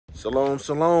Shalom,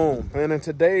 shalom. And in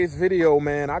today's video,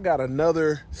 man, I got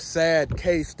another sad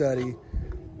case study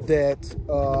that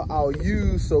I'll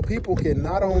use so people can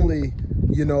not only,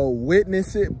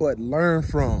 witness it, but learn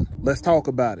from. Let's talk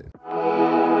about it.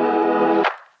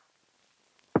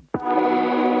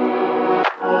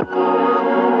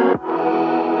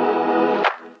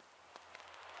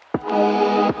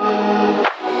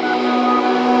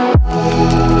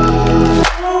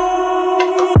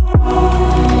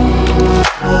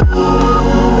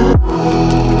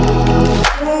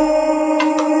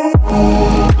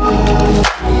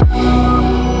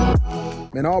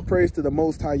 And all praise to the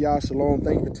Most High, Yah Shalom.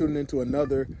 Thank you for tuning into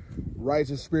another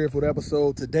Righteous Spirit-filled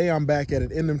episode. Today, I'm back at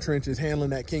it in them trenches, handling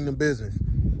that kingdom business.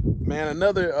 Man,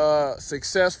 another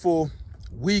successful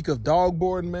week of dog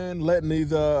boarding, man. Letting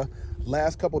these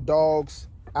last couple dogs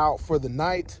out for the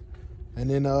night. And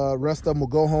then rest of them will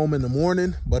go home in the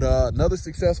morning. But another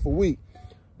successful week.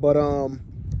 But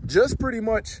just pretty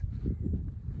much,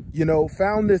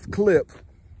 found this clip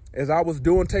as I was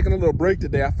taking a little break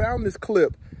today. I found this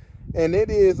clip. And it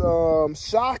is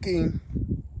shocking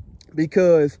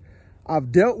because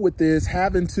I've dealt with this,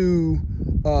 having to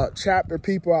chapter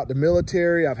people out the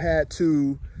military. I've had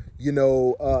to,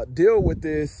 deal with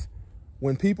this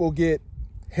when people get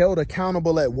held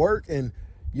accountable at work. And,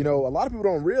 a lot of people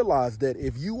don't realize that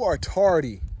if you are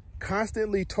tardy,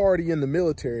 constantly tardy in the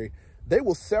military, they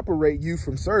will separate you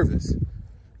from service,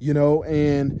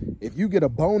 and if you get a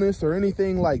bonus or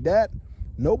anything like that,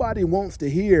 nobody wants to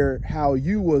hear how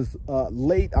you was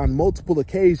late on multiple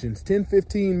occasions, 10,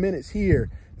 15 minutes here,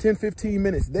 10, 15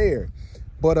 minutes there.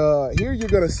 But here you're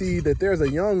going to see that there's a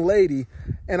young lady,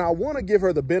 and I want to give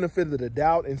her the benefit of the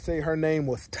doubt and say her name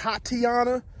was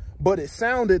Thotiana, but it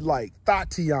sounded like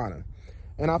Thotiana.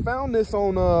 And I found this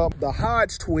on the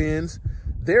Hodge twins,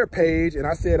 their page, and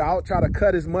I said I'll try to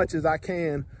cut as much as I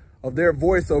can of their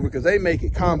voiceover because they make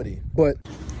it comedy. But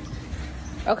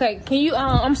okay, can you,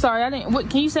 I'm sorry,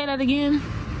 can you say that again?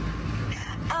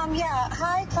 Yeah,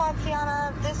 hi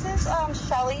Thotiana, this is,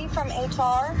 Shelly from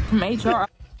HR. From HR?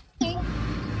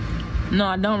 No,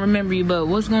 I don't remember you, but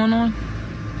what's going on?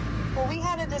 Well, we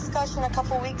had a discussion a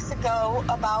couple weeks ago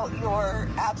about your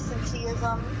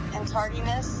absenteeism and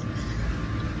tardiness.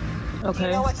 Okay. Do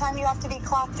you know what time you have to be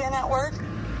clocked in at work?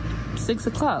 6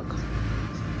 o'clock.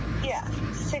 Yeah,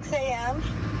 6 a.m.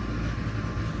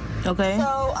 Okay.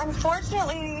 So,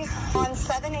 unfortunately, on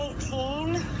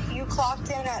 7/18, you clocked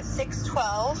in at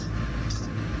 6:12.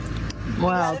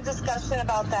 Wow. We had a discussion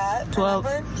about that.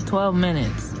 12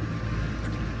 minutes.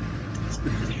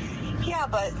 Yeah,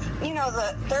 but,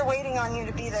 they're waiting on you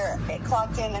to be there,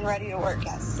 clocked in and ready to work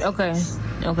at 6. Okay.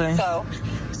 Okay.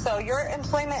 So your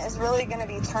employment is really going to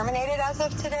be terminated as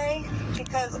of today,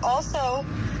 because also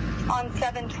on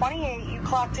 7/28, you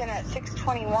clocked in at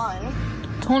 6:21.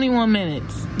 21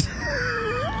 minutes.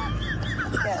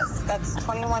 Yes, that's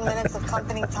 21 minutes of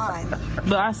company time.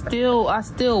 But I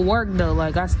still work though.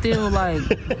 Why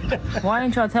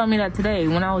didn't y'all tell me that today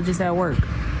when I was just at work?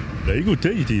 They gonna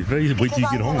tell you to your face. Wait till you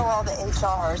get home. Because I handle all the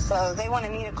HR, so they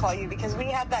wanted me to call you because we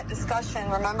had that discussion.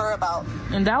 Remember about?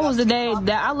 And that was the day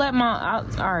that I let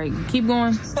all right, keep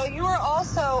going. So you were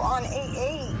also on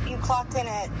 8/8. You clocked in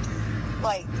at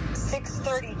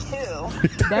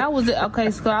 6:32. That was it. Okay,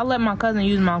 so I let my cousin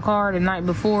use my car the night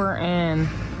before, and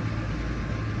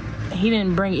he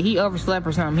didn't bring it. He overslept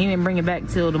or something. He didn't bring it back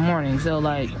till the morning. So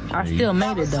I still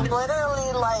made it though. Literally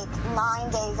 9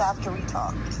 days after we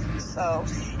talked. So,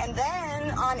 and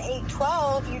then on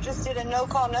 8/12, you just did a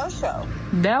no-call, no-show.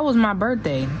 That was my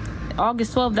birthday.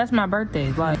 August 12th, that's my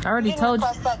birthday. I already told you.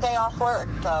 You didn't request that day off work,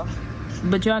 though.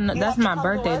 But y'all know, that's my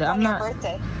birthday. Though. I'm not.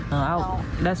 Birthday. No.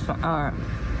 That's fine. All right.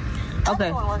 Okay.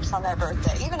 Everyone works on their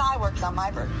birthday. Even I worked on my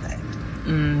birthday.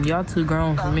 Y'all too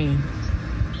grown for me.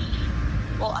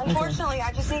 Well, unfortunately, okay.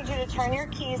 I just need you to turn your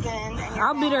keys in. And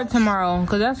I'll be there tomorrow,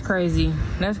 because that's crazy.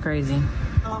 That's crazy.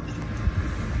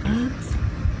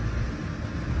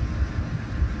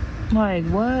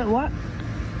 What?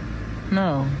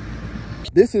 No.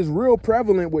 This is real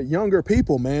prevalent with younger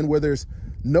people, man, where there's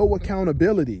no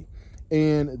accountability.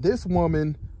 And this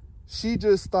woman, she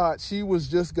just thought she was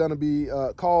just going to be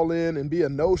call in and be a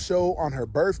no-show on her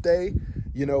birthday.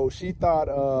 She thought,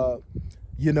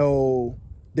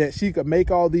 that she could make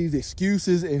all these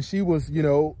excuses, and she was,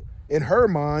 in her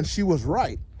mind, she was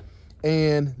right.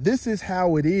 And this is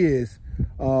how it is.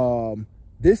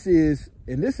 This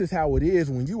is how it is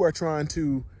when you are trying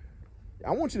to,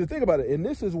 I want you to think about it. And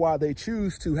this is why they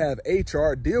choose to have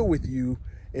HR deal with you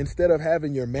instead of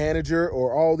having your manager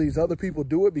or all these other people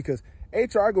do it, because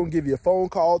HR going to give you a phone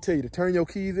call, tell you to turn your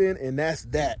keys in, and that's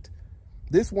that.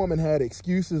 This woman had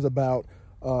excuses about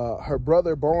her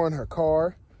brother borrowing her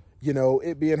car, you know,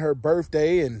 it being her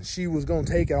birthday and she was going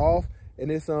to take it off.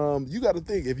 And it's, you got to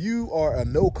think, if you are a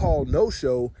no-call,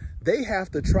 no-show, they have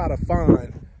to try to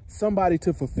find somebody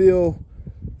to fulfill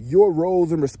your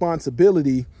roles and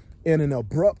responsibility in an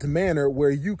abrupt manner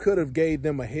where you could have gave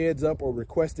them a heads up or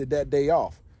requested that day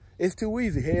off. It's too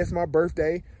easy. Hey, it's my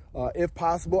birthday. If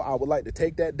possible, I would like to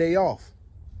take that day off.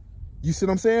 You see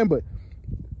what I'm saying? But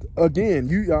again,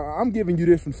 I'm giving you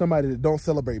this from somebody that don't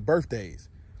celebrate birthdays.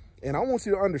 And I want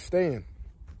you to understand,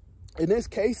 in this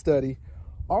case study,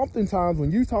 oftentimes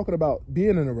when you're talking about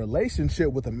being in a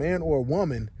relationship with a man or a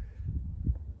woman,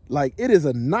 like, it is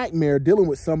a nightmare dealing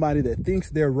with somebody that thinks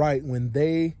they're right when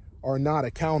they are not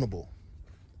accountable.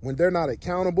 When they're not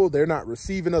accountable, they're not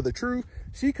receiving of the truth.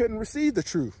 She couldn't receive the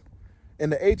truth.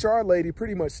 And the HR lady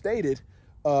pretty much stated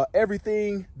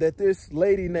everything that this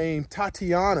lady named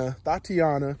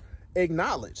Thotiana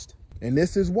acknowledged. And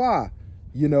this is why,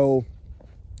 you know,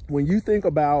 when you think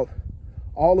about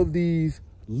all of these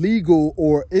legal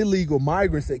or illegal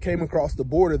migrants that came across the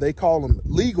border, they call them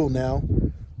legal now.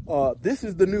 This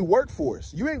is the new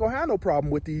workforce. You ain't gonna have no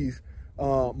problem with these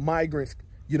migrants,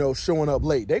 you know, showing up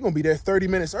late. They're gonna be there 30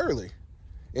 minutes early.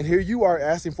 And here you are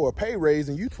asking for a pay raise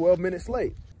and you 12 minutes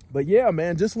late. But yeah,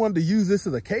 man, just wanted to use this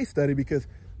as a case study because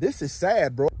this is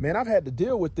sad, bro. Man, I've had to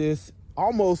deal with this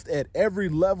almost at every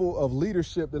level of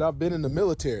leadership that I've been in the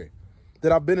military,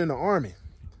 that I've been in the Army.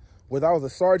 Whether I was a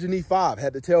Sergeant E5,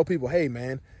 had to tell people, hey,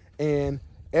 man, and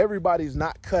everybody's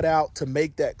not cut out to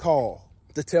make that call,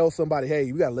 to tell somebody, hey,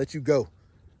 we got to let you go.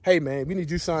 Hey, man, we need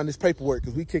you to sign this paperwork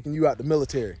because we kicking you out the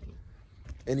military.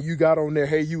 And you got on there,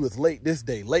 hey, you was late this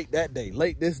day, late that day,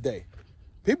 late this day.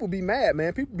 People be mad,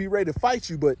 man. People be ready to fight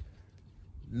you, but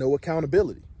no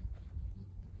accountability.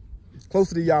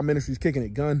 Closer to y'all ministries, kicking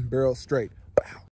it gun barrel straight.